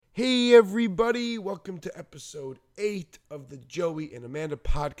Hey everybody, welcome to episode 8 of the Joey and Amanda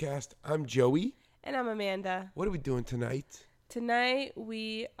podcast. I'm Joey. And I'm Amanda. What are we doing tonight? Tonight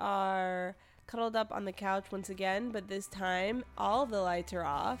we are cuddled up on the couch once again, but this time all the lights are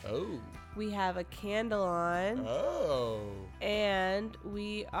off. Oh. We have a candle on. Oh. And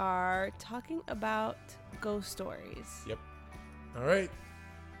we are talking about ghost stories. Yep. All right.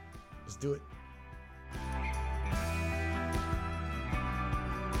 Let's do it.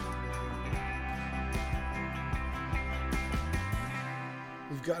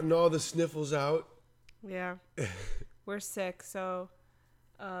 We've gotten all the sniffles out. Yeah. We're sick, so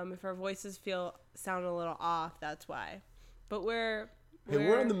if our voices sound a little off, that's why. But we're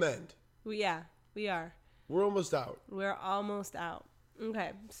on the mend. We are. We're almost out. We're almost out.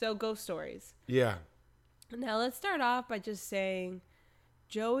 Okay, so ghost stories. Yeah. Now let's start off by just saying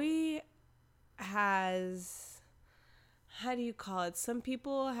Joey has, how do you call it? Some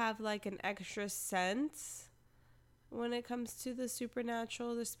people have like an extra sense when it comes to the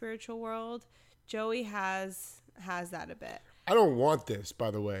supernatural, the spiritual world. Joey has that a bit. I don't want this,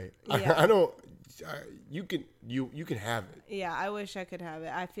 by the way. Yeah. I don't. You can have it. Yeah, I wish I could have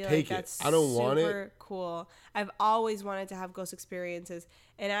it. I feel Take like that's it. I don't want it. super cool. I've always wanted to have ghost experiences,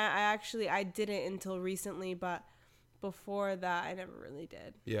 and I didn't until recently, but before that, I never really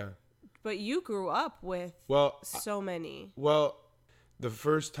did. Yeah. But you grew up with so many. Well, the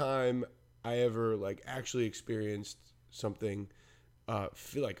first time I ever actually experienced something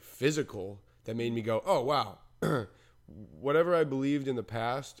physical that made me go, oh wow, whatever I believed in the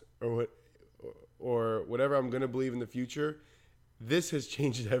past or whatever I'm gonna believe in the future, this has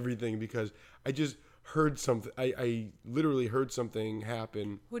changed everything because I just heard something. I literally heard something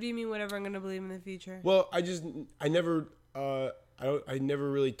happen. What do you mean whatever I'm gonna believe in the future? Well, I never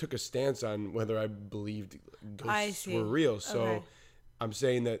really took a stance on whether I believed ghosts were real. So okay. I'm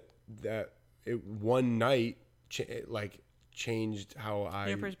saying that one night changed how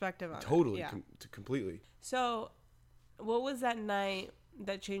your perspective on totally it. Yeah. Completely. So, what was that night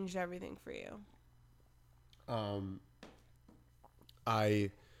that changed everything for you?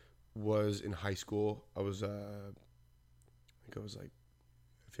 I was in high school. I was I think I was like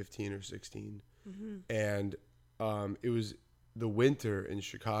 15 or 16, and it was the winter in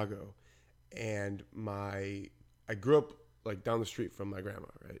Chicago, and I grew up down the street from my grandma,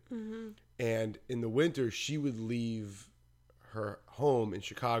 right? Mm-hmm. And in the winter, she would leave her home in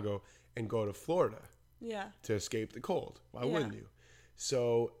Chicago and go to Florida. Yeah. To escape the cold. Why wouldn't you?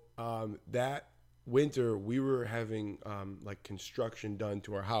 So that winter, we were having construction done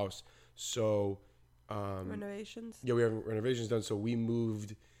to our house. So renovations. Yeah, we have renovations done. So we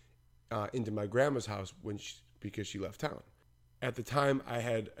moved into my grandma's house because she left town. At the time, I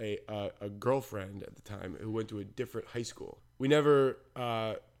had a girlfriend at the time who went to a different high school. We never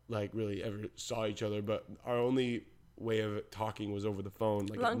really ever saw each other, but our only way of talking was over the phone,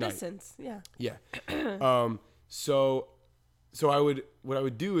 long at night. Distance. Yeah. So what I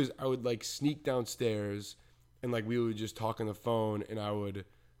would do is I would sneak downstairs and we would just talk on the phone, and I would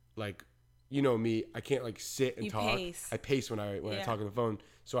me, I can't sit and talk. Pace. I pace when I talk on the phone.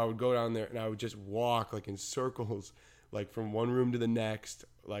 So I would go down there and I would just walk in circles, from one room to the next,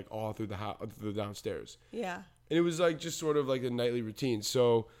 all through the house, through the downstairs. Yeah. And it was just sort of a nightly routine.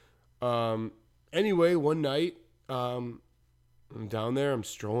 So anyway, one night, I'm down there. I'm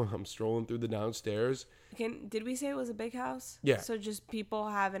strolling through the downstairs. Did we say it was a big house? Yeah. So just people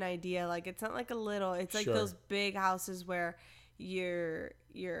have an idea. It's not a little. It's Sure. those big houses where you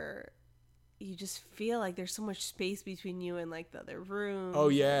just feel like there's so much space between you and the other rooms. Oh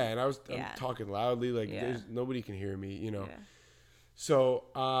yeah, and I'm talking loudly. There's nobody can hear me. Yeah. So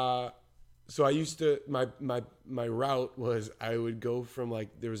I used to my route was I would go from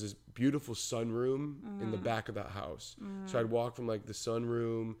there was this beautiful sunroom in the back of that house. So I'd walk from the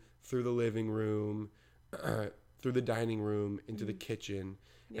sunroom through the living room, through the dining room into the kitchen,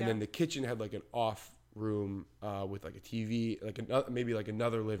 and then the kitchen had an off room with a TV, maybe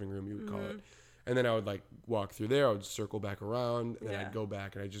another living room you would call it. And then I would walk through there. I would circle back around, and then I'd go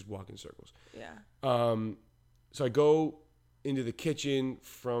back, and I'd just walk in circles. Yeah. So I go into the kitchen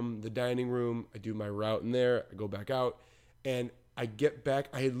from the dining room. I do my route in there. I go back out, and I get back.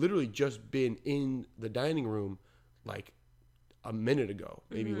 I had literally just been in the dining room a minute ago,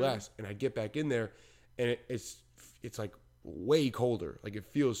 maybe less, and I get back in there, and it's way colder. It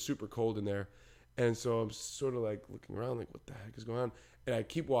feels super cold in there, and so I'm sort of looking around, what the heck is going on? And I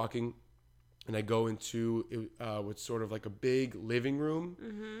keep walking, and I go into what's sort of a big living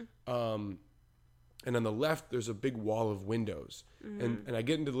room. And on the left, there's a big wall of windows. And I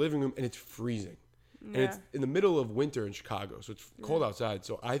get into the living room, and it's freezing. and it's in the middle of winter in Chicago, so it's cold outside.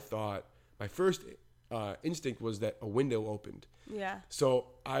 So I thought my first instinct was that a window opened. Yeah. So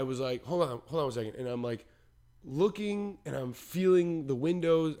I was like, hold on 1 second, and I'm like looking, and I'm feeling the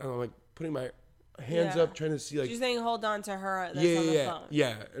windows, and I'm like putting my hands up, trying to see like. She's saying, hold on to her. That's on the phone.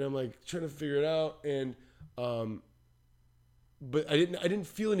 Yeah, and I'm like trying to figure it out, and but I didn't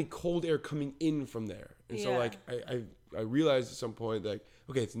feel any cold air coming in from there, and so like I realized at some point like,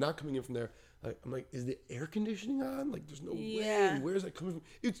 okay, it's not coming in from there. Like, I'm like, is the air conditioning on? Like, there's no way. Where is that coming from?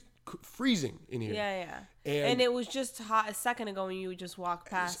 It's freezing in here. Yeah. And it was just hot a second ago when you just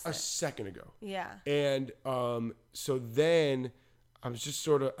walked past a second ago. Yeah. And so then I was just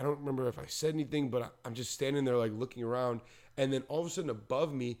sort of, I don't remember if I said anything, but I'm just standing there like looking around, and then all of a sudden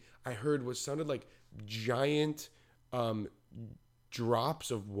above me I heard what sounded like giant drops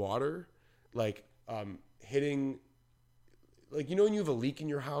of water, like hitting, like, you know when you have a leak in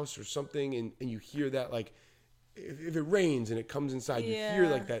your house or something, and you hear that, like if it rains and it comes inside, you hear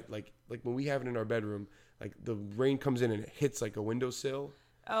like that, like when we have it in our bedroom, like the rain comes in and it hits like a windowsill.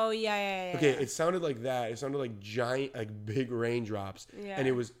 Oh yeah. Okay, it sounded like that. It sounded like giant, like big raindrops. Yeah. And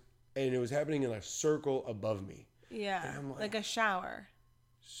it was happening in a circle above me. Yeah. And I'm like a shower.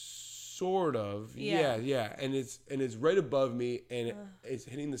 Sort of. Yeah. And it's right above me, and it's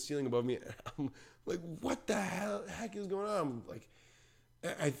hitting the ceiling above me. And I'm like, what the heck is going on? I'm like,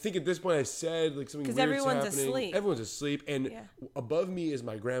 I think at this point I said like something weird happening. Because everyone's asleep. Everyone's asleep, and above me is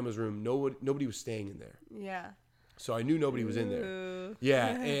my grandma's room. Nobody was staying in there. Yeah. So I knew nobody was in there.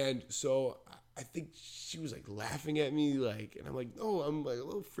 Yeah, and so I think she was like laughing at me, like, and I'm like, no, I'm like a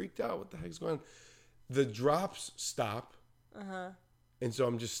little freaked out. What the heck's going on? The drops stop. And so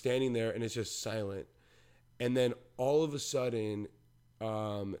I'm just standing there, and it's just silent. And then all of a sudden,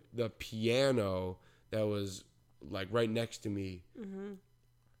 the piano that was like right next to me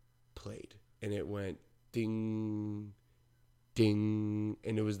played, and it went ding, ding,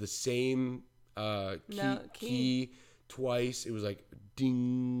 and it was the same key twice. It was like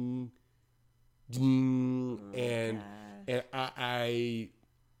ding, ding, and I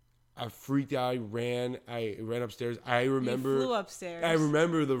freaked out. I ran upstairs. I remember. You flew upstairs. I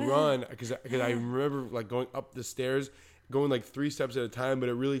remember the run because I remember like going up the stairs, going like 3 steps at a time, but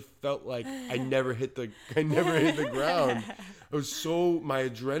it really felt like I never hit the ground. It was so, my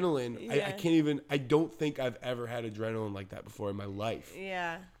adrenaline. I don't think I've ever had adrenaline like that before in my life.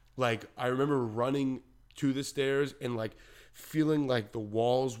 Yeah. Like, I remember running to the stairs and like feeling like the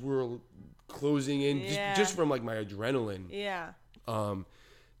walls were closing in just from like my adrenaline. Yeah.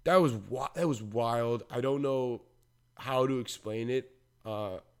 That was wild. I don't know how to explain it.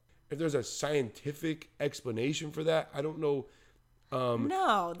 If there's a scientific explanation for that, I don't know.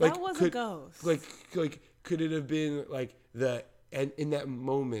 No, that was a ghost. Like, could it have been like and in that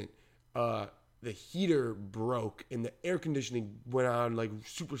moment, the heater broke and the air conditioning went on like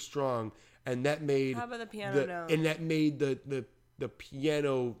super strong, and that made how about the piano? And that made the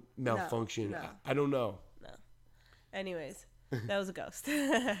piano malfunction. No. I don't know. No. Anyways. That was a ghost.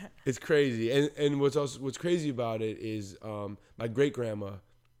 It's crazy, and what's crazy about it is my great grandma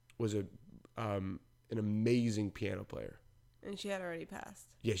was an amazing piano player, and she had already passed.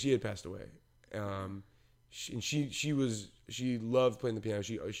 Yeah, she had passed away. She loved playing the piano.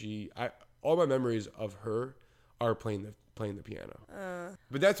 All my memories of her are playing the piano.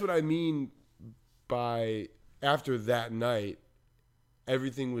 But that's what I mean by after that night,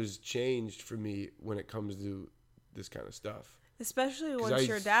 everything was changed for me when it comes to this kind of stuff. Especially once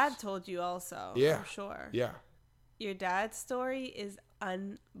your dad told you also. Yeah. I'm sure. Yeah. Your dad's story is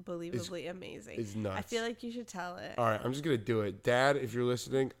unbelievably amazing. It's nuts. I feel like you should tell it. All right, I'm just going to do it. Dad, if you're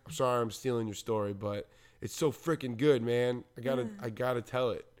listening, I'm sorry I'm stealing your story, but it's so freaking good, man. I gotta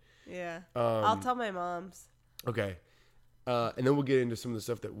tell it. Yeah. I'll tell my mom's. Okay. And then we'll get into some of the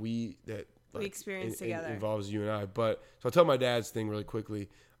stuff that we experienced together. Involves you and I. But so I'll tell my dad's thing really quickly.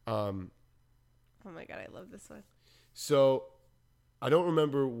 Oh my God, I love this one. So I don't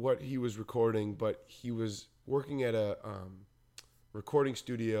remember what he was recording, but he was working at a recording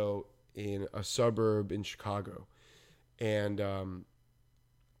studio in a suburb in Chicago. And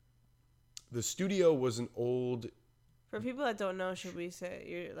the studio was an old... For people that don't know, should we say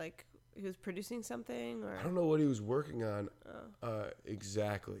you're like, he was producing something? Or? I don't know what he was working on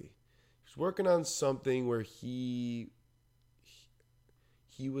exactly. He was working on something where he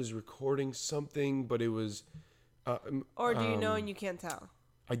was recording something, but it was... or do you know and you can't tell?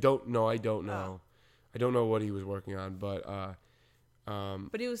 I don't know. I don't know what he was working on, but...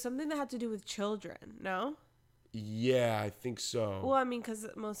 but it was something that had to do with children, no? Yeah, I think so. Well, I mean, because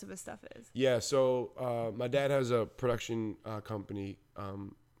most of his stuff is. Yeah, so my dad has a production company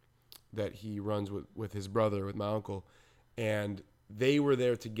that he runs with his brother, with my uncle, and they were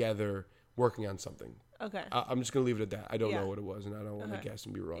there together working on something. Okay. I'm just gonna leave it at that. I don't know what it was, and I don't want to guess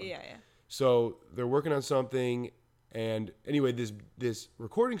and be wrong. Yeah. So they're working on something, and anyway, this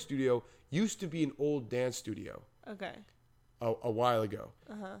recording studio used to be an old dance studio. Okay. A while ago,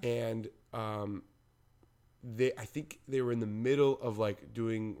 and I think they were in the middle of like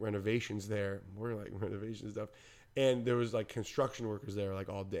doing renovations there, more like renovation stuff, and there was like construction workers there like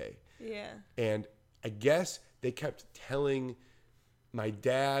all day. Yeah. And I guess they kept telling my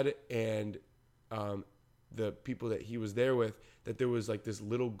dad and the people that he was there with that there was like this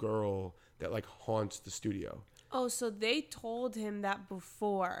little girl that like haunts the studio. Oh, so they told him that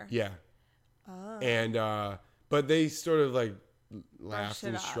before. Yeah. Oh. And but they sort of like laughed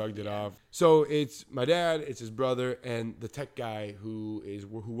and shrugged it off. So it's my dad, it's his brother, and the tech guy who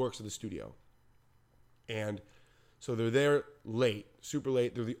works at the studio. And so they're there late, super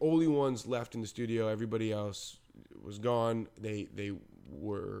late. They're the only ones left in the studio. Everybody else was gone. They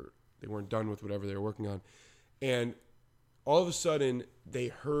weren't done with whatever they were working on. And all of a sudden they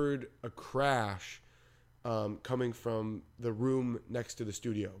heard a crash coming from the room next to the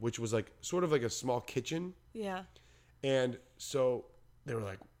studio, which was like sort of like a small kitchen. Yeah. And so they were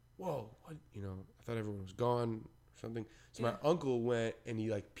like, whoa, what? You know, I thought everyone was gone or something. So my uncle went and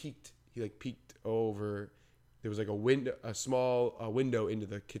he peeked over. There was like a small window into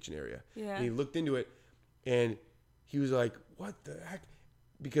the kitchen area. Yeah. And he looked into it and he was like, what the heck?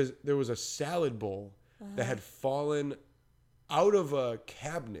 Because there was a salad bowl that had fallen out of a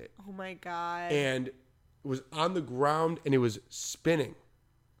cabinet. Oh my God. And it was on the ground and it was spinning.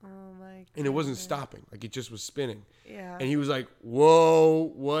 Oh my God. And it wasn't stopping. Like it just was spinning. Yeah. And he was like,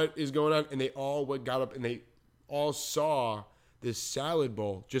 whoa, what is going on? And they all got up and they all saw this salad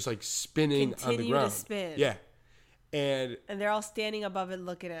bowl just like spinning on the ground. To spin. Yeah. And they're all standing above it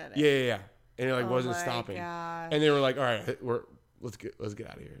looking at it. Yeah. And it like wasn't stopping. Gosh. And they were like, all right, let's get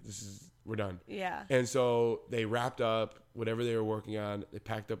out of here. We're done. Yeah. And so they wrapped up whatever they were working on. They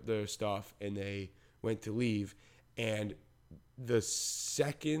packed up their stuff and they went to leave. And the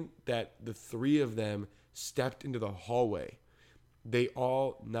second that the three of them stepped into the hallway, they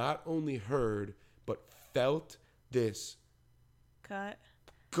all not only heard but felt this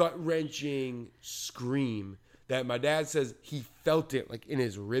gut-wrenching scream that my dad says he felt it like in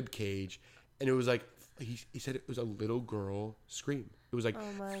his rib cage, and it was like he said it was a little girl scream. It was like,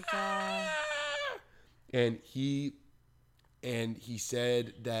 oh my God. And he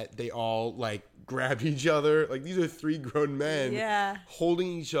said that they all like grabbed each other. Like these are three grown men holding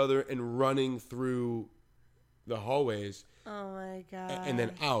each other and running through the hallways. Oh my God. And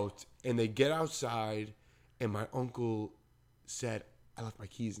then out. And they get outside and my uncle said, I left my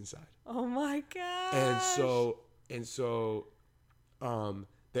keys inside. Oh my God. And so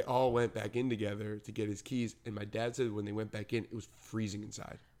they all went back in together to get his keys. And my dad said when they went back in, it was freezing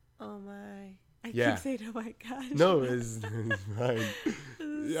inside. Oh my. I keep saying, oh my gosh. No, it's fine.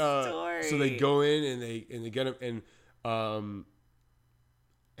 Story. So they go in and they get him and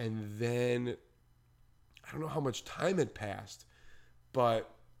then I don't know how much time had passed,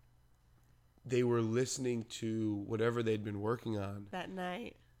 but they were listening to whatever they'd been working on that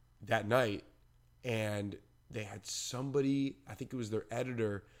night, and they had somebody, I think it was their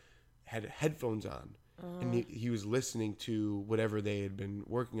editor, had headphones on. And he was listening to whatever they had been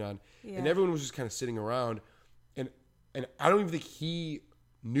working on. Yeah. And everyone was just kind of sitting around. And I don't even think he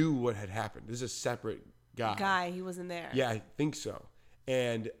knew what had happened. This is a separate guy. He wasn't there. Yeah, I think so.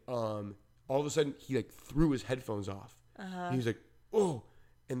 And all of a sudden, he like threw his headphones off. And he was like, oh.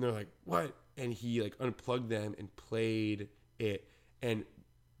 And they're like, what? And he like unplugged them and played it. And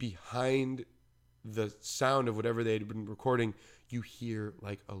behind the sound of whatever they had been recording, you hear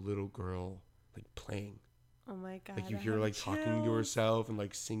like a little girl like playing. Oh my God. Like you hear like talking to herself and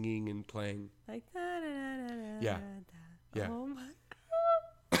like singing and playing. Like da, da, da, da, yeah. Da. Yeah. Oh my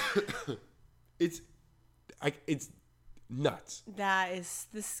God. It's nuts. That is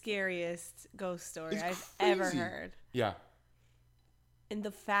the scariest ghost story I've ever heard. Yeah. And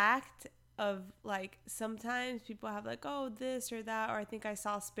the fact of like sometimes people have like, oh, this or that, or I think I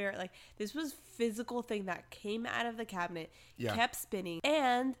saw a spirit. Like this was physical thing that came out of the cabinet, kept spinning,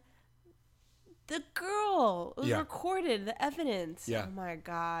 and the girl, it was recorded, the evidence. Yeah. Oh my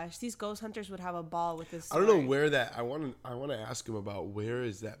gosh, these ghost hunters would have a ball with this story. I don't know where that. I want to ask him about where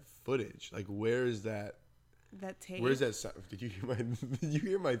is that footage? Like where is that? That tape. Where's that sound? Did you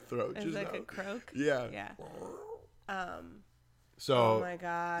hear my throat? It's like a croak. Yeah. Yeah. So. Oh my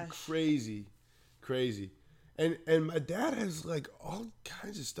gosh. Crazy. And my dad has like all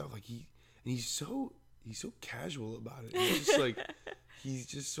kinds of stuff. Like he's so casual about it. He's just like he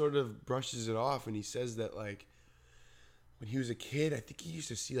just sort of brushes it off, and he says that like when he was a kid, I think he used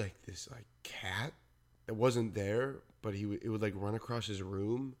to see like this like cat that wasn't there, but it would like run across his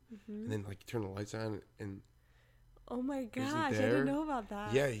room, and then like turn the lights on, and oh my gosh, I didn't know about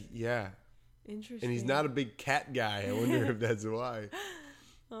that. Yeah. Interesting. And he's not a big cat guy. I wonder if that's why.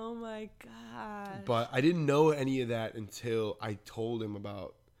 Oh my god. But I didn't know any of that until I told him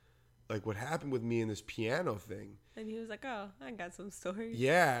about like what happened with me in this piano thing. And he was like, "Oh, I got some stories."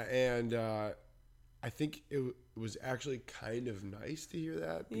 Yeah, and I think it was actually kind of nice to hear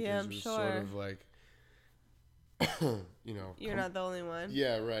that because yeah, I'm it was sure. sort of like you know, you're not the only one.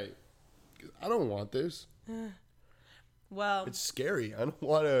 Yeah, right. 'Cause I don't want this. Well, it's scary. I don't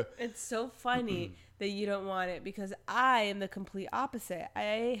want to. It's so funny that you don't want it because I am the complete opposite.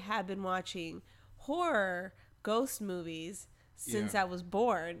 I have been watching horror ghost movies since I was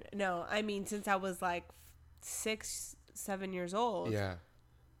born. No, I mean since I was like 6, 7 years old. Yeah,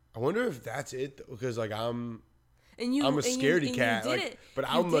 I wonder if that's it because like I'm a and scaredy cat. Like, but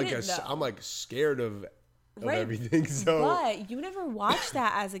I'm like scared of everything. So, but you never watched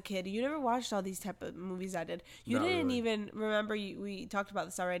that as a kid. You never watched all these type of movies I did. You didn't really. Even remember. We talked about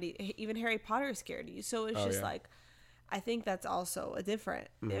this already. Even Harry Potter scared you. So it's just like, I think that's also a different.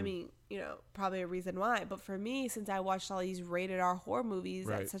 I mean, you know, probably a reason why. But for me, since I watched all these rated R horror movies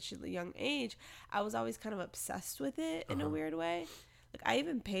at such a young age, I was always kind of obsessed with it in a weird way. Like, I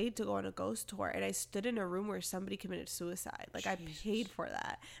even paid to go on a ghost tour, and I stood in a room where somebody committed suicide. Like, Jesus. I paid for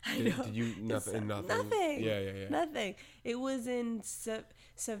that. Did you nothing? Yeah. Nothing. It was in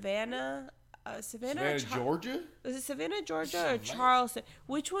Savannah, Georgia? Was it Savannah, Georgia, or Charleston?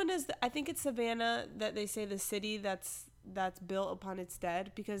 Which one is? I think it's Savannah that they say the city that's built upon its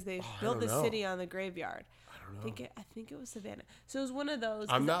dead because they built the city on the graveyard. I think it was Savannah. So it was one of those.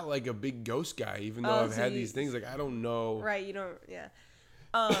 I'm not like a big ghost guy, even though I've had these things. Like I don't know. Right, you don't. Yeah.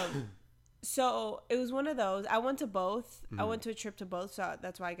 So it was one of those. I went to both. I went to a trip to both, so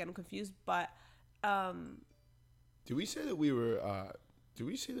that's why I get confused. But did we say that we were? Did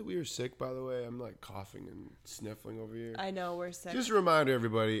we say that we were sick? By the way, I'm like coughing and sniffling over here. I know we're sick. Just a reminder,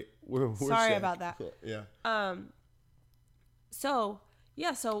 everybody. We're sorry sick. about that. Yeah. So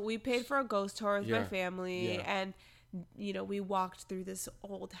we paid for a ghost tour with my family, and you know, we walked through this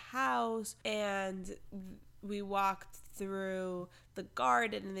old house, and we walked through the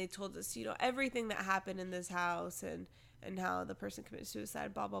garden, and they told us, you know, everything that happened in this house, and how the person committed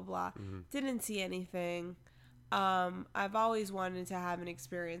suicide, blah blah blah. Didn't see anything. I've always wanted to have an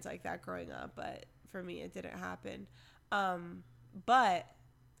experience like that growing up, but for me it didn't happen. But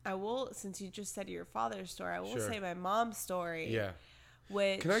I will, since you just said your father's story, I will say my mom's story. Yeah.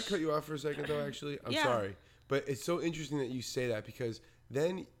 Can I cut you off for a second, though, actually? I'm sorry. But it's so interesting that you say that because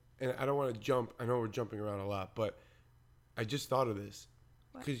then, and I don't want to jump. I know we're jumping around a lot, but I just thought of this.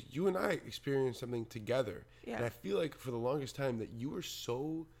 Because you and I experienced something together. Yeah. And I feel like for the longest time that you were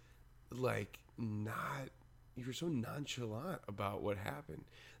so, like, you were so nonchalant about what happened.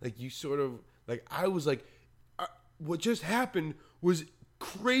 Like, you sort of, like, I was like, what just happened was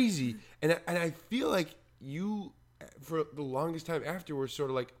crazy. And I feel like you, for the longest time after, were sort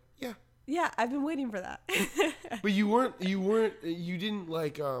of like, yeah, I've been waiting for that. But you didn't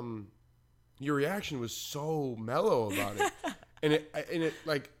like, your reaction was so mellow about it. and it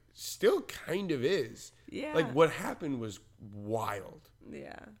like still kind of is. Yeah. Like what happened was wild.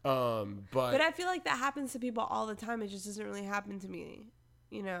 Yeah. But I feel like that happens to people all the time. It just doesn't really happen to me,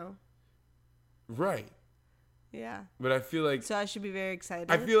 you know? Right. Yeah. But I feel like... So I should be very excited.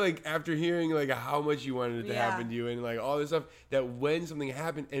 I feel like after hearing like how much you wanted it to happen to you and like all this stuff, that when something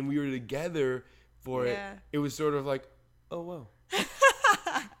happened and we were together for it, it was sort of like, oh, wow.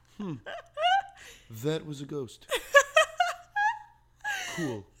 That was a ghost.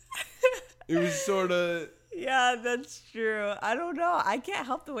 Cool. It was sort of... Yeah, that's true. I don't know. I can't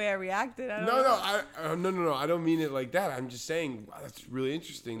help the way I reacted. No. I don't mean it like that. I'm just saying, wow, that's really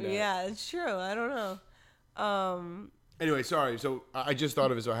interesting. Yeah, it's true. I don't know. Anyway, sorry. So I just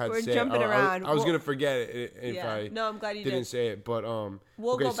thought of it, so I had to say it. We're jumping around. I was gonna forget it if I I'm glad you didn't say it. But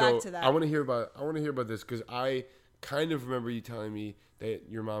we'll go back to that. I want to hear about this because I kind of remember you telling me that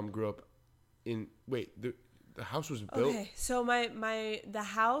your mom grew up in. Wait, the house was built. Okay, so the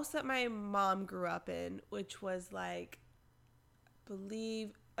house that my mom grew up in, which was like, I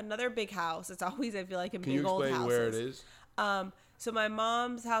believe another big house. It's always, I feel like, in big old houses. Can you explain where it is? So my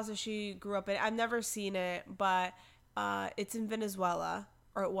mom's house that she grew up in, I've never seen it, but it's in Venezuela,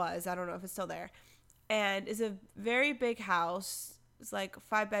 or it was. I don't know if it's still there. And it's a very big house. It's like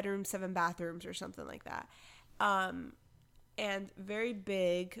 5 bedrooms, 7 bathrooms, or something like that. And very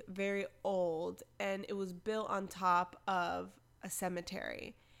big, very old, and it was built on top of a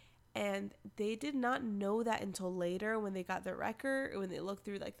cemetery. And they did not know that until later when they got the record, when they looked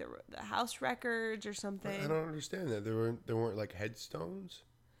through like the house records or something. I don't understand that. There weren't like headstones.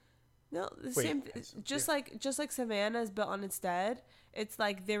 No, same. Just like Savannah is built on its dead. It's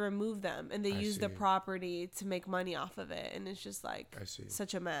like they remove them and they use the property to make money off of it, and it's just like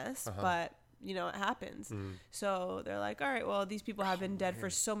such a mess. But you know, it happens. So they're like, all right, well, these people have been dead for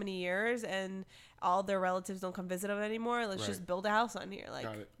so many years, and all their relatives don't come visit them anymore. Let's just build a house on here, like,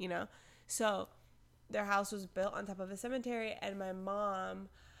 you know. So their house was built on top of a cemetery, and my mom,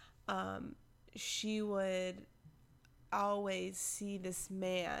 she would always see this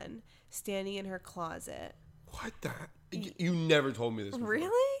man standing in her closet. What the? You never told me this before.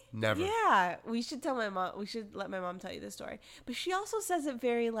 Really? Never. Yeah. We should tell my mom. We should let my mom tell you this story. But she also says it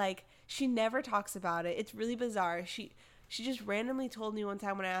very like, she never talks about it. It's really bizarre. She just randomly told me one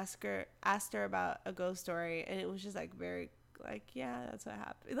time when I asked her about a ghost story, and it was just like very like, yeah, that's what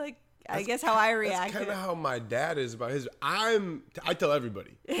happened. Like, I guess how I reacted. That's kind of how my dad is about his. I tell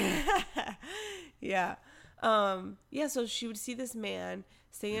everybody. Yeah. Yeah, so she would see this man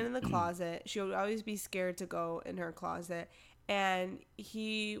staying in the closet. She would always be scared to go in her closet. And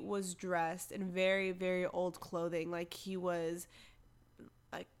he was dressed in very, very old clothing. Like he was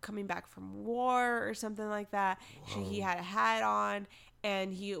like coming back from war or something like that. He had a hat on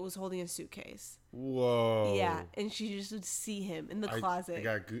and he was holding a suitcase. Whoa. Yeah, and she just would see him in the closet. I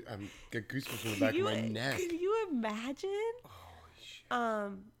got goosebumps in the back of my neck. Can you imagine?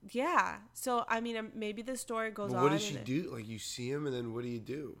 Yeah. So, I mean, maybe the story goes on. What did she do? Like, you see him, and then what do you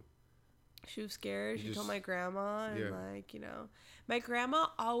do? She was scared. She told my grandma, and like, you know, my grandma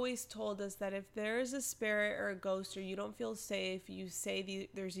always told us that if there is a spirit or a ghost or you don't feel safe, you say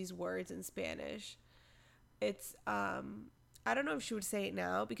there's these words in Spanish. It's, I don't know if she would say it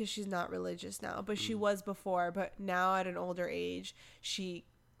now because she's not religious now, but she was before. But now at an older age, she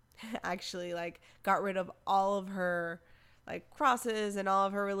actually like got rid of all of her like crosses and all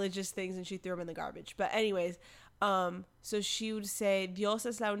of her religious things, and she threw them in the garbage. But anyways, so she would say, Dios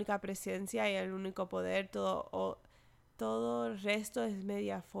es la única presencia y el único poder, todo resto es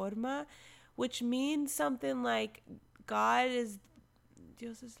media forma, which means something like God is,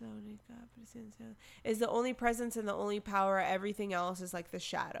 Dios es la única presencia, is the only presence and the only power. Everything else is like the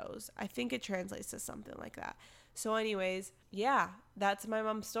shadows. I think it translates to something like that. So anyways, yeah, that's my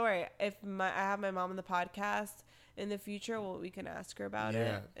mom's story. If I have my mom on the podcast in the future, well, we can ask her about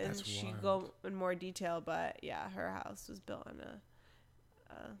it, and she go in more detail. But yeah, her house was built on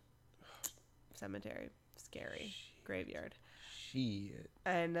a cemetery, scary graveyard. Shit.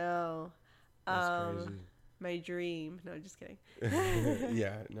 I know. That's crazy. My dream. No, just kidding.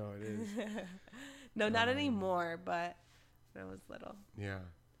 Yeah, no, it is. No, not anymore. But when I was little. Yeah.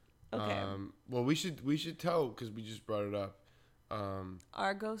 Okay. Well, we should tell because we just brought it up.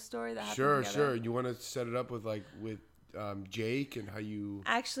 Our ghost story that happened together. Sure. You want to set it up with Jake and how you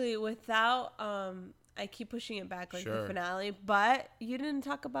actually without I keep pushing it back like the finale, but you didn't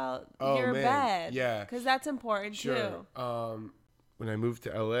talk about your bed, because that's important too. When I moved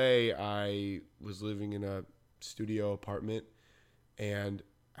to LA, I was living in a studio apartment, and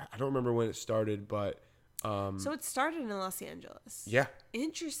I don't remember when it started, but so it started in Los Angeles. Yeah.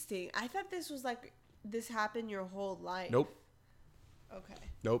 Interesting. I thought this was like this happened your whole life. Nope. Okay.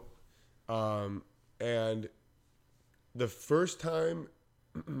 Nope. And the first time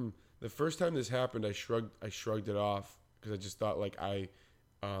this happened, I shrugged it off because I just thought like I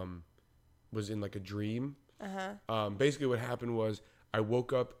was in like a dream. Basically what happened was I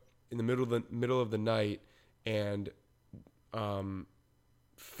woke up in the middle of the night and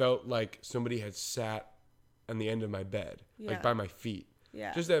felt like somebody had sat on the end of my bed, like by my feet.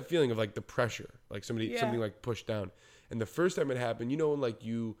 Yeah. Just that feeling of like the pressure, like something like pushed down. And the first time it happened, you know, when like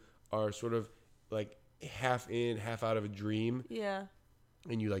you are sort of like half in, half out of a dream. Yeah.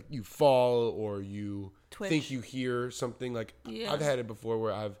 And you fall or you Twitch. Think you hear something. Like I've had it before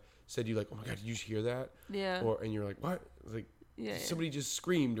where I've said you like, oh my God, did you hear that? Yeah. And you're like, what? Like somebody just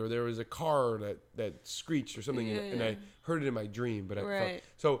screamed, or there was a car that screeched or something, and I heard it in my dream. But I felt,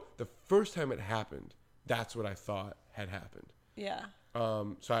 so the first time it happened, that's what I thought had happened. Yeah.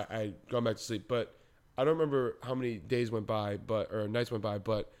 So I gone back to sleep, but I don't remember how many days went by, or nights went by,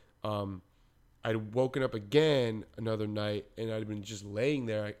 but I'd woken up again another night, and I'd been just laying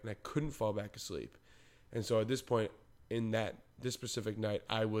there, and I couldn't fall back asleep. And so at this point, in this specific night,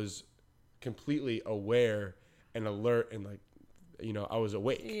 I was completely aware and alert, and like, you know, I was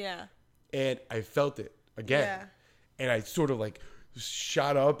awake. Yeah. And I felt it again. Yeah. And I sort of like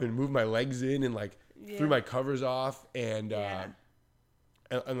shot up and moved my legs in and like threw my covers off, and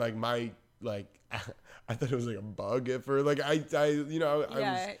like my, like, I thought it was like a bug at first. Like I you know, I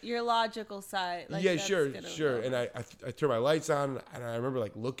was, your logical side. Like, yeah, sure. And I turned my lights on, and I remember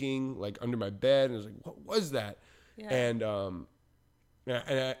like looking like under my bed, and I was like, what was that? Yeah. And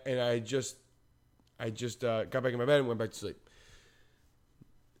I just got back in my bed and went back to sleep.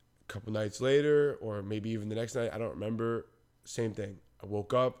 A couple nights later, or maybe even the next night, I don't remember. Same thing. I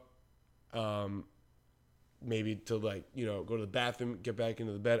woke up, maybe to like, you know, go to the bathroom, get back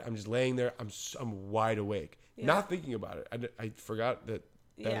into the bed. I'm just laying there. I'm wide awake, not thinking about it. I forgot that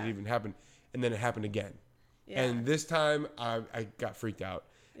had even happened, and then it happened again. Yeah. And this time I got freaked out,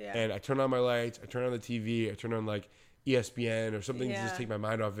 and I turned on my lights. I turned on the TV. I turned on like ESPN or something to just take my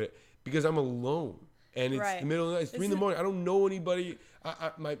mind off it, because I'm alone. And it's the middle of the night. It's 3 a.m. I don't know anybody.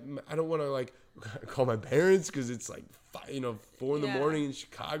 I don't want to like call my parents, because it's like 4 a.m. in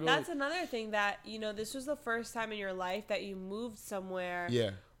Chicago. That's another thing that, you know, this was the first time in your life that you moved somewhere.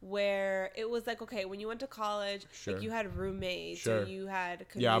 Where it was like, okay, when you went to college, like you had roommates, or you had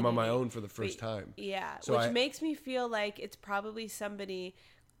community. I'm on my own for the first time. So which makes me feel like it's probably somebody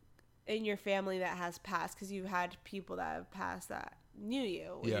in your family that has passed, because you had people that have passed that knew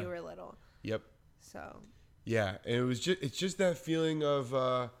you when you were little. Yep. So. Yeah, and it's just that feeling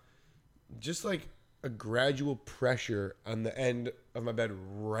of just like a gradual pressure on the end of my bed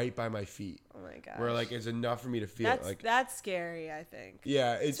right by my feet. Oh my gosh. Where like it's enough for me to feel that's scary, I think.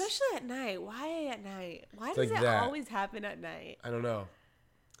 Yeah, especially at night. Why at night? Why does it always happen at night? I don't know,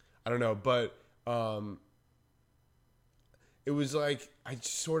 but it was like I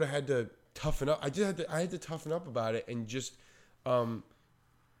just sort of had to toughen up. I had to toughen up about it, and just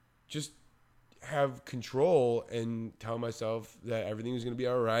have control and tell myself that everything was going to be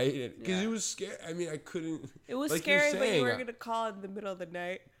all right. Because it was scary. I mean, I couldn't. It was like scary, but you were going to call in the middle of the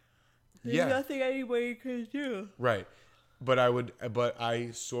night. There's nothing anybody could do. Right. But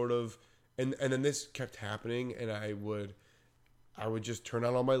I sort of, and then this kept happening, and I would just turn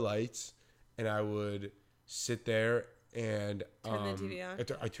on all my lights, and I would sit there and turn the TV on.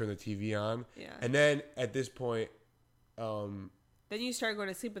 I turn the TV on. Yeah. And then at this point, then you started going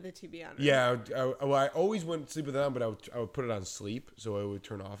to sleep with the TV on, right? Yeah, I always went to sleep with it on, but I would put it on sleep, so it would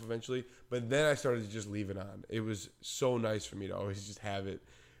turn off eventually. But then I started to just leave it on. It was so nice for me to always just have it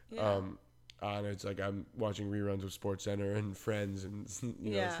on. It's like I'm watching reruns of SportsCenter and Friends and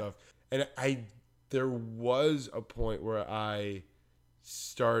stuff. And there was a point where I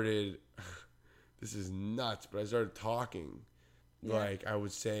started. This is nuts, but I started talking. Yeah. Like I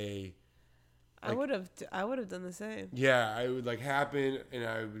would say. Like, I would have done the same. Yeah, it would like happen, and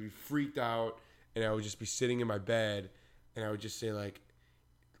I would be freaked out, and I would just be sitting in my bed, and I would just say like,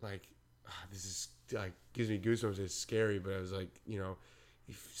 this is like gives me goosebumps. It's scary, but I was like,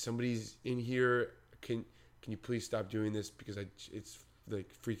 if somebody's in here, can you please stop doing this, because it's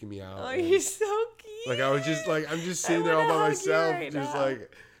like freaking me out. Oh, you're so cute. Like I was just like I'm just sitting there all by myself,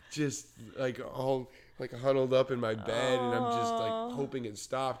 just like all like huddled up in my bed, and I'm just like hoping it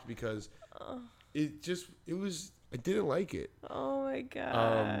stopped, because. I didn't like it. Oh my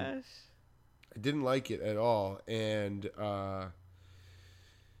gosh. I didn't like it at all. And,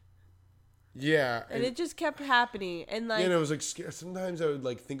 yeah. And it just kept happening. And like, it was like, sometimes I would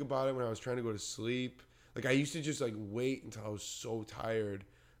like think about it when I was trying to go to sleep. Like I used to just like wait until I was so tired.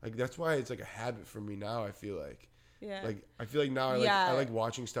 Like that's why it's like a habit for me now, I feel like. Yeah. Like I feel like now I like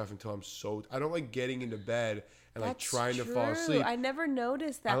watching stuff until I don't like getting into bed and like trying to fall asleep. I never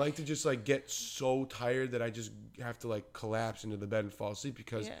noticed that. I like to just like get so tired that I just have to like collapse into the bed and fall asleep,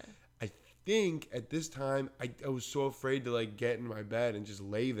 because I think at this time I was so afraid to like get in my bed and just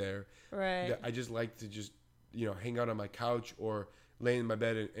lay there. Right. That I just like to just hang out on my couch or lay in my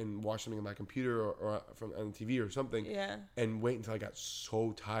bed and watch something on my computer or on the TV or something. Yeah. And wait until I got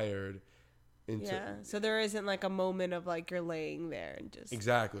so tired. So there isn't like a moment of like you're laying there and just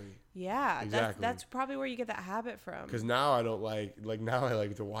exactly. That's probably where you get that habit from. Because now I don't now I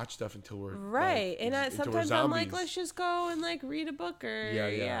like to watch stuff until we're right, and sometimes I'm like, let's just go and like read a book or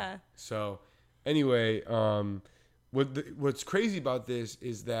yeah. So anyway, what's crazy about this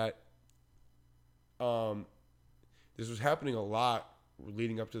is that this was happening a lot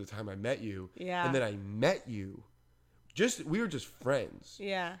leading up to the time I met you. Yeah, and then I met you. We were just friends.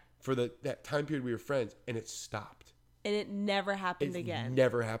 Yeah. For that time period we were friends, and it stopped. And it never happened again.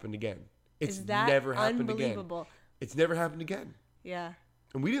 Never happened again. It's never happened again. It's never happened again. Yeah.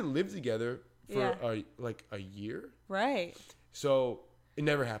 And we didn't live together for a year. Right. So it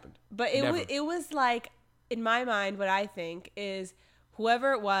never happened. But it was like, in my mind, what I think is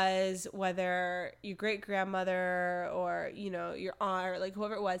whoever it was, whether your great grandmother or your aunt or like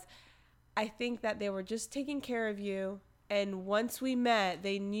whoever it was, I think that they were just taking care of you. And once we met,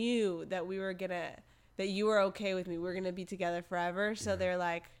 they knew that we were going to that you were okay with me. We're going to be together forever. So they're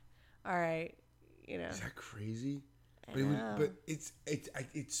like, all right, you know. Is that crazy? But it's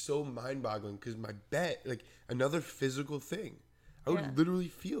so mind-boggling because my bed, like another physical thing, I would literally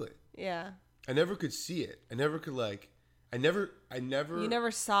feel it. Yeah. I never could see it. I never could I never. You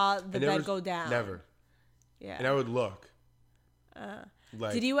never saw the bed go down. Never. Yeah. And I would look.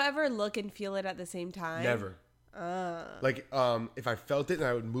 Did you ever look and feel it at the same time? Never. Like if I felt it and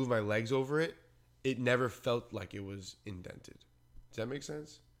I would move my legs over it, it never felt like it was indented. Does that make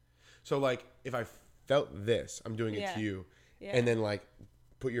sense? So like if I felt this, I'm doing it to you, and then like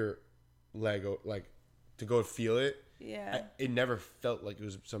put your leg like to go feel it. Yeah. It never felt like it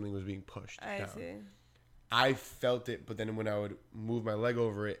was something was being pushed down. I see. I felt it, but then when I would move my leg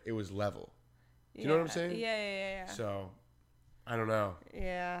over it, it was level. Do you know what I'm saying? Yeah. So, I don't know.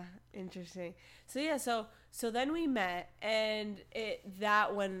 Yeah, interesting. So so then we met, and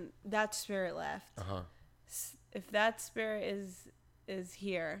that spirit left. If that spirit is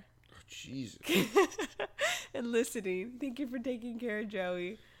here. Oh, Jesus. And listening. Thank you for taking care of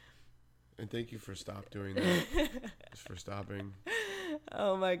Joey. And thank you for doing that. Just for stopping.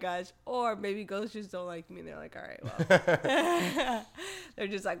 Oh my gosh. Or maybe ghosts just don't like me and they're like, all right, well. They're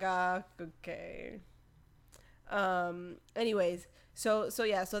just like, okay. Anyways, so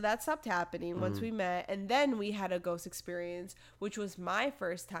that stopped happening once we met, and then we had a ghost experience, which was my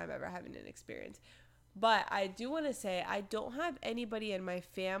first time ever having an experience. But I do want to say I don't have anybody in my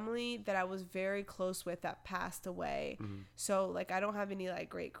family that I was very close with that passed away. So like I don't have any like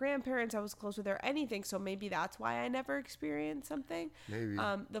great grandparents I was close with or anything. So maybe that's why I never experienced something. Maybe.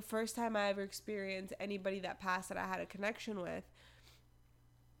 The first time I ever experienced anybody that passed that I had a connection with,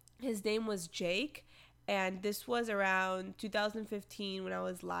 his name was Jake. And this was around 2015 when I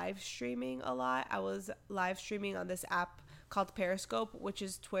was live streaming a lot. I was live streaming on this app called Periscope, which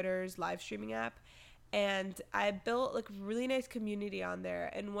is Twitter's live streaming app. And I built like a really nice community on there.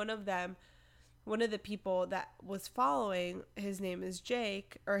 And one of the people that was following, his name was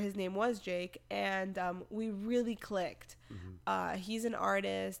Jake. And we really clicked. He's an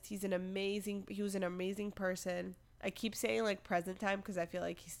artist. He was an amazing person. I keep saying like present time because I feel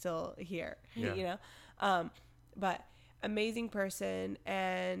like he's still here, you know? But amazing person.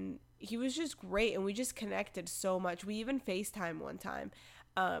 And he was just great. And we just connected so much. We even FaceTime one time.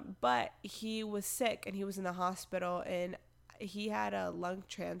 But he was sick and he was in the hospital and he had a lung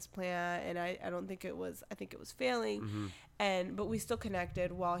transplant and I think it was failing. But we still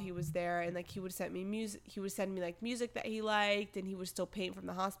connected while he was there, and like he would send me like music that he liked, and he would still paint from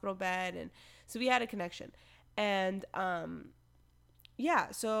the hospital bed, and so we had a connection. And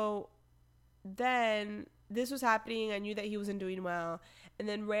so then this was happening. I knew that he wasn't doing well. And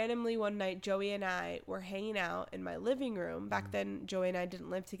then randomly one night, Joey and I were hanging out in my living room. Back then, Joey and I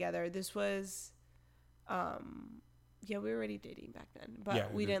didn't live together. This was, we were already dating back then,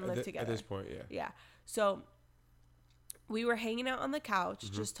 but we didn't live together. At this point, yeah. Yeah. So we were hanging out on the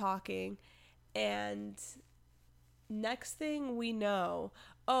couch, just talking. And next thing we know,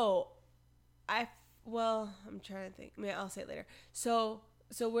 I'm trying to think. I'll say it later. So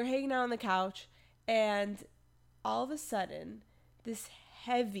we're hanging out on the couch, and all of a sudden, this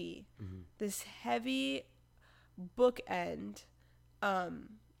heavy bookend,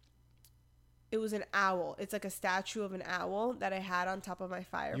 it was an owl. It's like a statue of an owl that I had on top of my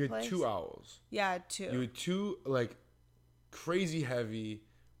fireplace. You had two owls. Yeah, I had two. You had two like crazy heavy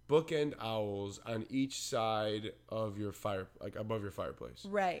bookend owls on each side of your fire, like above your fireplace.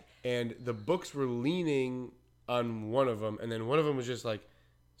 Right. And the books were leaning on one of them, and then one of them was just like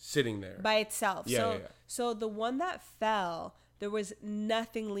sitting there by itself. Yeah. So the one that fell, there was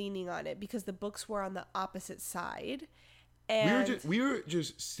nothing leaning on it because the books were on the opposite side. And we were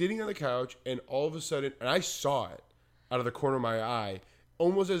just sitting on the couch, and all of a sudden, and I saw it out of the corner of my eye,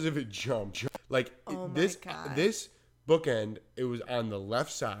 almost as if it jumped. Like this bookend, it was on the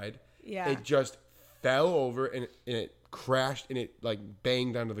left side. Yeah. It just fell over and it crashed and it like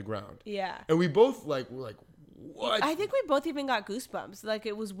banged onto the ground. Yeah. And we both were like, what? I think we both even got goosebumps. Like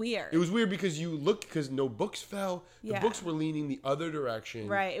it was weird. It was weird because because no books fell. The books were leaning the other direction.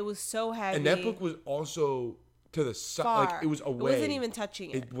 Right. It was so heavy. And that book was also to the side. Like it was away. It wasn't even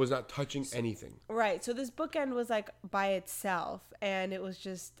touching it. It was not touching anything. Right. So this bookend was like by itself, and it was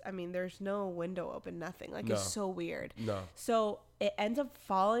just, there's no window open, nothing. Like it's so weird. No. So it ends up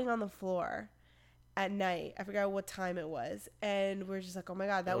falling on the floor at night. I forgot what time it was. And we're just like, oh my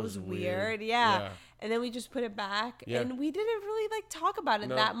God, that was weird. Yeah. And then we just put it back. Yeah. And we didn't really like talk about it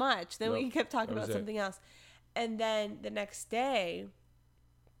that much. Then we kept talking about something else. And then the next day,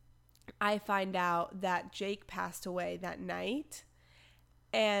 I find out that Jake passed away that night.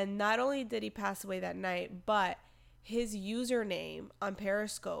 And not only did he pass away that night, but his username on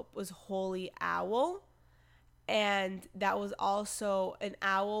Periscope was Holy Owl. And that was also, an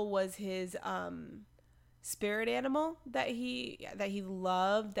owl was his spirit animal that he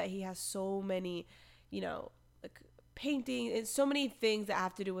loved, that he has so many, like painting and so many things that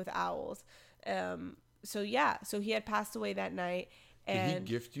have to do with owls. So he had passed away that night. And did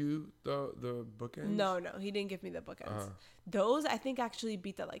he gift you the bookends? No, he didn't give me the bookends. Those I think actually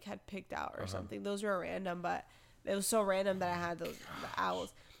Bita like had picked out or something. Those were random, but it was so random that I had the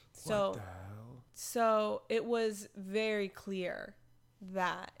owls. So what the hell? So it was very clear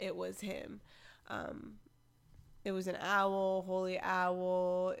that it was him. It was an owl, Holy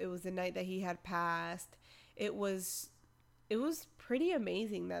Owl. It was the night that he had passed. It was pretty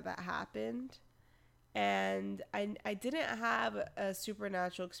amazing that happened. And I didn't have a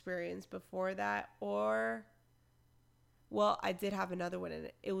supernatural experience before that, I did have another one,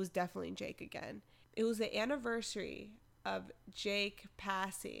 and it was definitely Jake again. It was the anniversary of Jake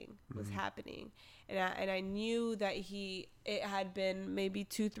passing was happening, and I knew that it had been maybe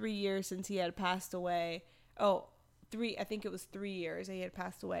 2-3 years since he had passed away. I think it was 3 years that he had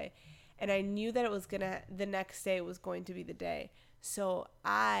passed away, and I knew that the next day was going to be the day. So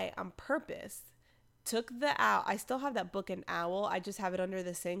I, on purpose, took the owl. I still have that book and owl. I just have it under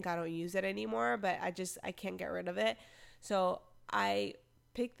the sink. I don't use it anymore, but I can't get rid of it. So I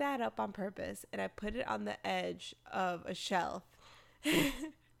picked that up on purpose and I put it on the edge of a shelf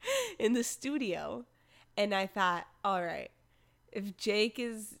in the studio. And I thought, all right, if Jake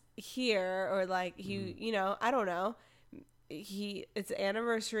is here, or like he, I don't know, it's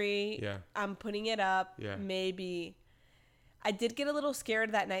anniversary. Yeah. I'm putting it up. Yeah. Maybe. I did get a little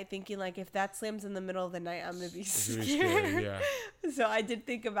scared that night, thinking like, if that slams in the middle of the night, I'm gonna be scared. Yeah. So I did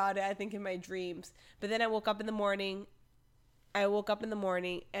think about it, I think, in my dreams. But then I woke up in the morning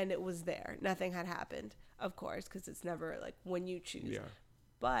and it was there. Nothing had happened, of course, because it's never like when you choose. Yeah.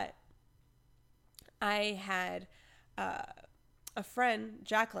 But I had a friend,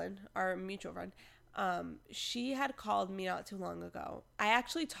 Jacqueline, our mutual friend. She had called me not too long ago. I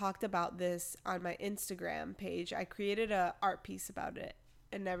actually talked about this on my Instagram page. I created a art piece about it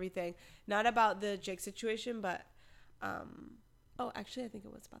and everything. Not about the Jake situation, but actually I think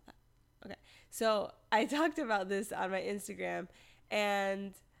it was about that. Okay. So I talked about this on my Instagram,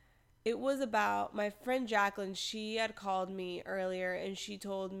 and it was about my friend Jacqueline. She had called me earlier and she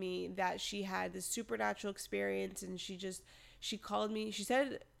told me that she had this supernatural experience, and she called me. She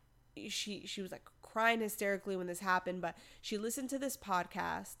said she was like crying hysterically when this happened, but she listened to this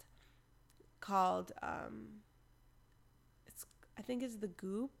podcast called I think it's The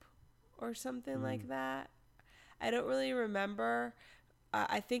Goop or something like that. I don't really remember.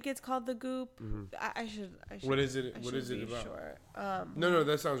 I think it's called The Goop. I should. What is it? What is it about? Sure. No,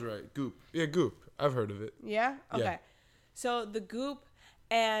 that sounds right. Goop. Yeah, Goop. I've heard of it. Yeah. Okay. Yeah. So The Goop,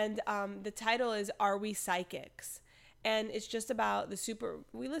 and the title is "Are We Psychics?" And it's just about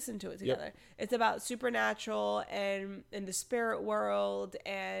we listened to it together. Yep. It's about supernatural and in the spirit world,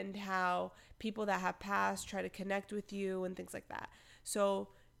 and how people that have passed try to connect with you and things like that. So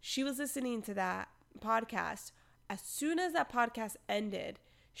she was listening to that podcast. As soon as that podcast ended,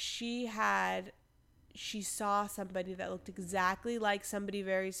 she saw somebody that looked exactly like somebody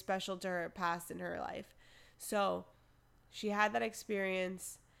very special to her past in her life. So she had that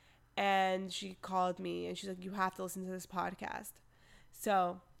experience. And she called me and she's like, you have to listen to this podcast.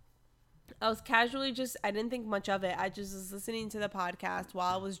 So I was casually I didn't think much of it. I just was listening to the podcast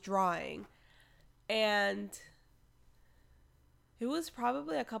while I was drawing. And it was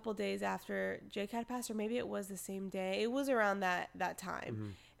probably a couple days after Jake had passed, or maybe it was the same day. It was around that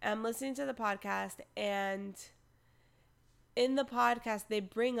time. And I'm listening to the podcast, and in the podcast, they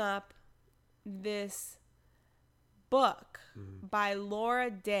bring up this book by Laura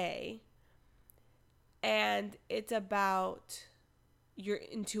Day, and it's about your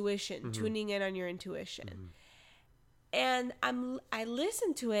intuition, tuning in on your intuition. And I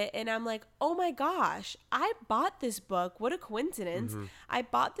listened to it and I'm like, oh my gosh, I bought this book. What a coincidence. I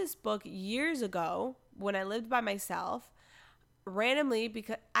bought this book years ago when I lived by myself, randomly,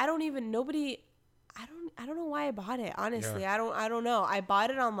 because I don't know why I bought it, honestly. Yeah. I don't know. I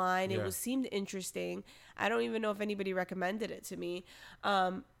bought it online. It seemed interesting. I don't even know if anybody recommended it to me.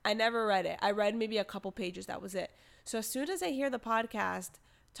 I never read it. I read maybe a couple pages. That was it. So as soon as I hear the podcast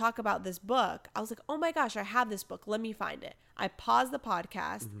talk about this book, I was like, oh my gosh, I have this book. Let me find it. I paused the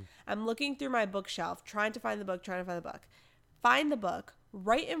podcast. I'm looking through my bookshelf, trying to find the book. Find the book.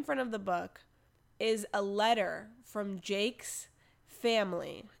 Right in front of the book is a letter from Jake's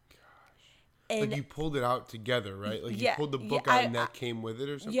family. like you pulled it out together, right? Like you pulled the book out and that came with it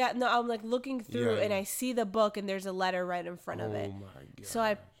or something? Yeah, no, I'm like looking through and I see the book and there's a letter right in front of it. Oh my God.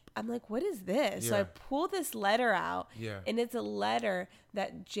 So I'm like, what is this? So I pull this letter out and it's a letter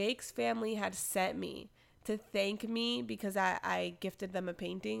that Jake's family had sent me to thank me because I gifted them a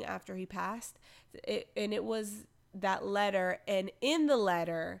painting after he passed. And it was that letter. And in the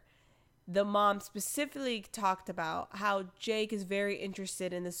letter, the mom specifically talked about how Jake is very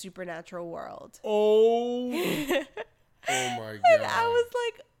interested in the supernatural world. Oh, oh my God. And I was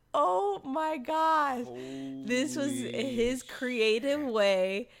like, oh my gosh. Holy this was his creative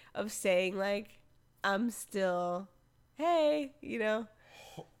way of saying, like, I'm still, hey, you know.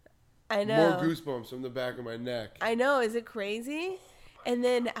 I know. More goosebumps from the back of my neck. I know. Is it crazy? And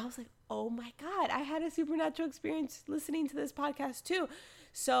then I was like, oh my God, I had a supernatural experience listening to this podcast too.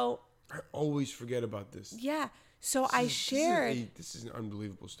 So I always forget about this. Yeah. So I shared. This is an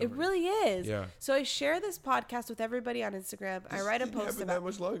unbelievable story. It really is. Yeah. So I share this podcast with everybody on Instagram. I write a post about that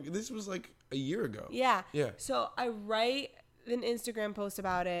much longer. This was like a year ago. Yeah. Yeah. So I write an Instagram post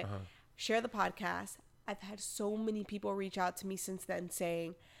about it, share the podcast. I've had so many people reach out to me since then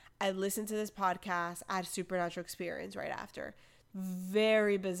saying, I listened to this podcast. I had a supernatural experience right after.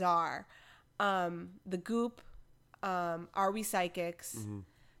 Very bizarre. The Goop, Are We Psychics? Mm-hmm.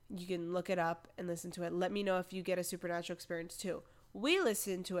 You can look it up and listen to it. Let me know if you get a supernatural experience too. We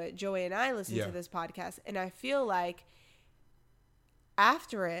listened to it. Joey and I listened to this podcast. And I feel like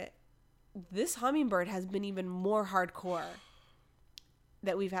after it, this hummingbird has been even more hardcore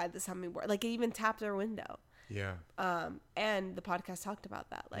that we've had this hummingbird. Like it even tapped our window. Yeah. And the podcast talked about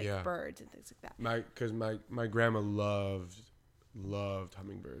that, like birds and things like that. Because my grandma loved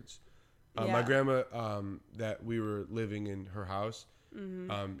hummingbirds. My grandma, that we were living in her house,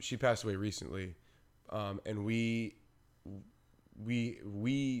 she passed away recently, and we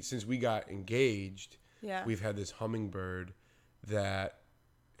since we got engaged, we've had this hummingbird that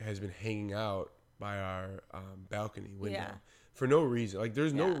has been hanging out by our balcony window. For no reason. Like,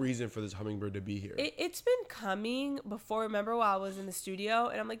 there's no reason for this hummingbird to be here. It's been coming before. Remember while I was in the studio?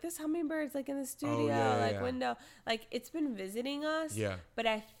 And I'm like, this hummingbird's, like, in the studio, window. Like, it's been visiting us. Yeah. But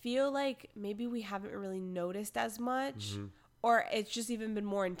I feel like maybe we haven't really noticed as much. Mm-hmm. Or it's just even been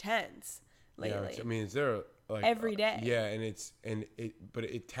more intense lately. Yeah, I mean, it's there, like... every day. Yeah, but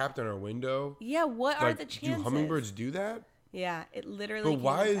it tapped on our window. Yeah, what are the chances? Do hummingbirds do that? Yeah, it literally... But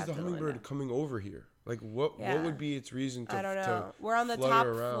why is the hummingbird coming over here? Like, what would be its reason to... I don't know. We're on the top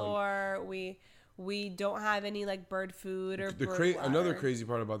floor. We don't have any, like, bird food or Another crazy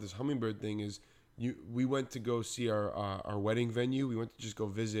part about this hummingbird thing is we went to go see our wedding venue. We went to just go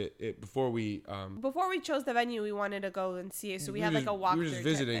visit it before we... before we chose the venue, we wanted to go and see it. So we had, like, a walkthrough. We were just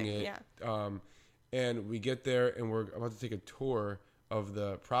visiting it. Yeah. And we get there, and we're about to take a tour of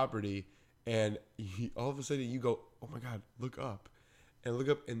the property. And all of a sudden, you go, oh, my God, look up. And look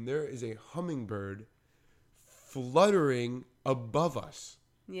up, and there is a hummingbird fluttering above us.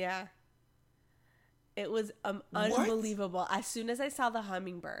 Yeah. It was unbelievable. As soon as I saw the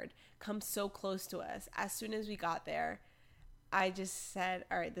hummingbird come so close to us, as soon as we got there, I just said,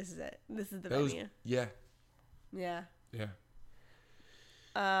 all right, this is it. This is the venue. Yeah. Yeah. Yeah.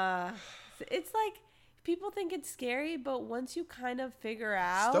 It's like, people think it's scary, but once you kind of figure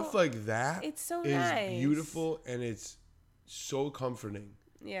out. Stuff like that. It's so nice. It's beautiful, and it's so comforting.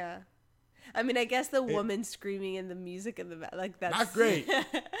 Yeah. I mean, I guess the woman screaming and the music in the back, like, that's not great.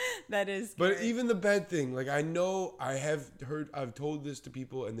 That is scary. But even the bed thing, like, I know I've told this to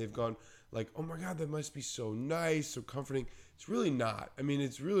people and they've gone like, oh my God, that must be so nice, so comforting. It's really not. I mean,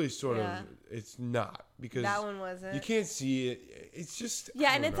 it's really sort of, it's not, because that one wasn't. You can't see it. It's just,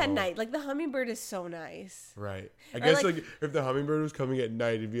 and it's at night. Like, the hummingbird is so nice. Right. I guess like if the hummingbird was coming at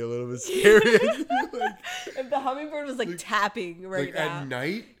night, it'd be a little bit scary. If the hummingbird was like tapping right now. At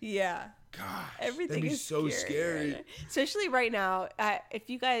night? Yeah. Gosh, everything is so scary. Right? Especially right now. If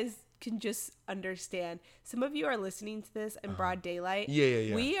you guys can just understand, some of you are listening to this in broad daylight.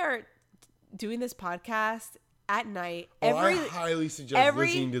 Yeah. We are doing this podcast at night. I highly suggest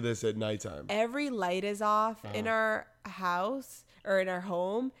listening to this at nighttime. Every light is off in our house or in our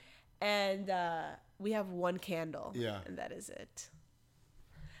home, and we have one candle. Yeah, and that is it.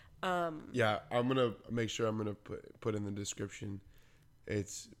 Yeah, I'm gonna make sure I'm gonna put in the description.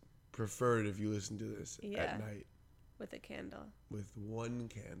 It's preferred if you listen to this at night with a candle, with one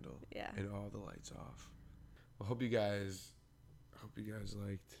candle, and all the lights off. Well, I hope you guys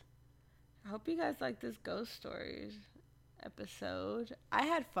liked. I hope you guys liked this ghost stories episode. I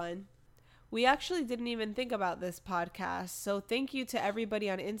had fun. We actually didn't even think about this podcast, so thank you to everybody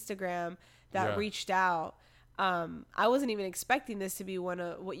on Instagram that reached out. I wasn't even expecting this to be one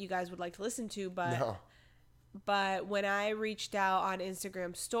of what you guys would like to listen to, but when I reached out on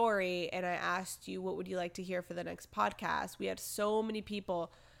Instagram story and I asked you, what would you like to hear for the next podcast? We had so many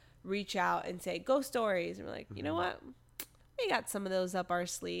people reach out and say, ghost stories. And we're like, you know what? We got some of those up our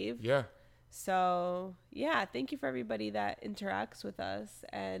sleeve. Yeah. So, yeah, thank you for everybody that interacts with us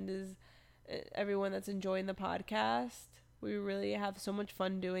and is everyone that's enjoying the podcast. We really have so much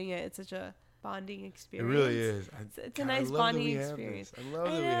fun doing it. It's such a bonding experience. It really is. It's a nice bonding experience. I love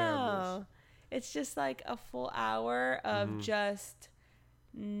that we have this. It's just like a full hour of just,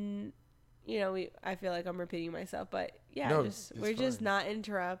 you know, I feel like I'm repeating myself, but yeah, no, we're just not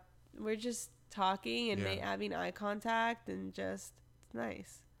interrupt. We're just talking and having eye contact and just, it's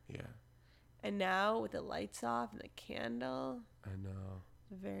nice. Yeah. And now with the lights off and the candle. I know.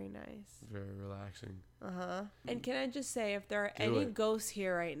 Very nice. Very relaxing. Uh-huh. And can I just say, if there are any ghosts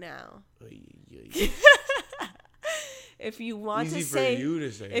here right now, if you want to say,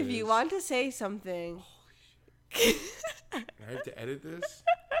 if you want to say something, I have to edit this.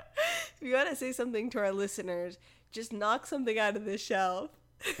 If you want to say something to our listeners, just knock something out of the shelf.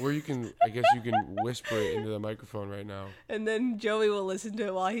 Or you can, I guess you can whisper it into the microphone right now. And then Joey will listen to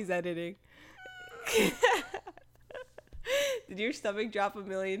it while he's editing. Did your stomach drop a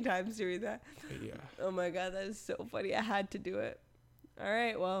million times during that? Yeah. Oh my God, that is so funny. I had to do it. All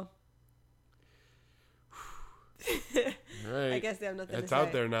right, well. All right. I guess they have nothing to say. It's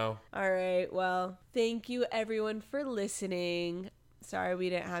out there now. All right, well, thank you everyone for listening. Sorry we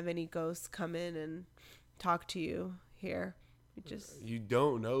didn't have any ghosts come in and talk to you here. You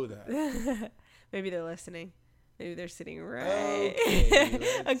don't know that. Maybe they're listening. Maybe they're sitting right.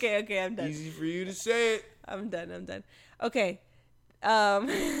 Okay, I'm done. Easy for you to say it. I'm done. Okay.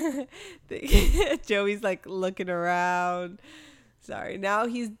 Joey's like looking around. Sorry. Now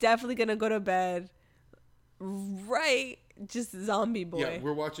he's definitely going to go to bed. Right. Just zombie boy. Yeah,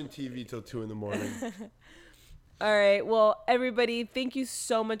 we're watching TV till 2 a.m. All right. Well, everybody, thank you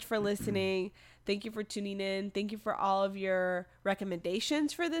so much for listening. Thank you for tuning in. Thank you for all of your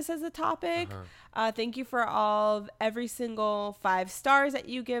recommendations for this as a topic. Thank you for every single 5 stars that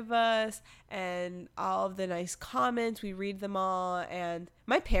you give us and all of the nice comments. We read them all, and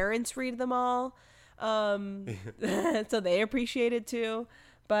my parents read them all. So they appreciate it too.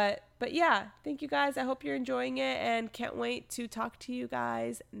 But yeah, thank you guys. I hope you're enjoying it and can't wait to talk to you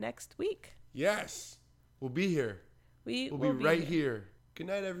guys next week. Yes. We'll be here. We'll be right here. Good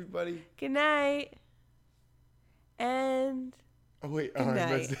night, everybody. Good night. And good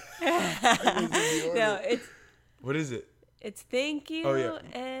night. No, it's what is it? It's thank you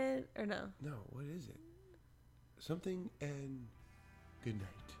and or no. No, what is it? Something and good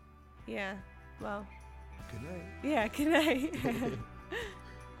night. Yeah. Well. Good night. Yeah, good night.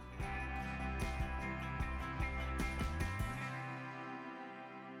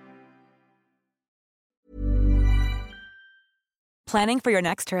 Planning for your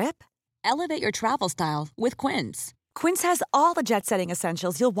next trip? Elevate your travel style with Quince. Quince has all the jet-setting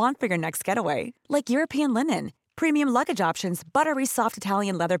essentials you'll want for your next getaway, like European linen, premium luggage options, buttery soft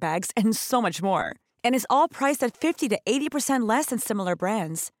Italian leather bags, and so much more. And is all priced at 50 to 80% less than similar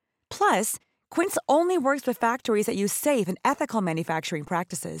brands. Plus, Quince only works with factories that use safe and ethical manufacturing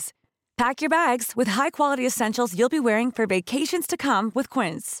practices. Pack your bags with high-quality essentials you'll be wearing for vacations to come with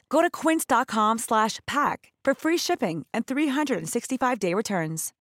Quince. Go to quince.com/pack for free shipping and 365-day returns.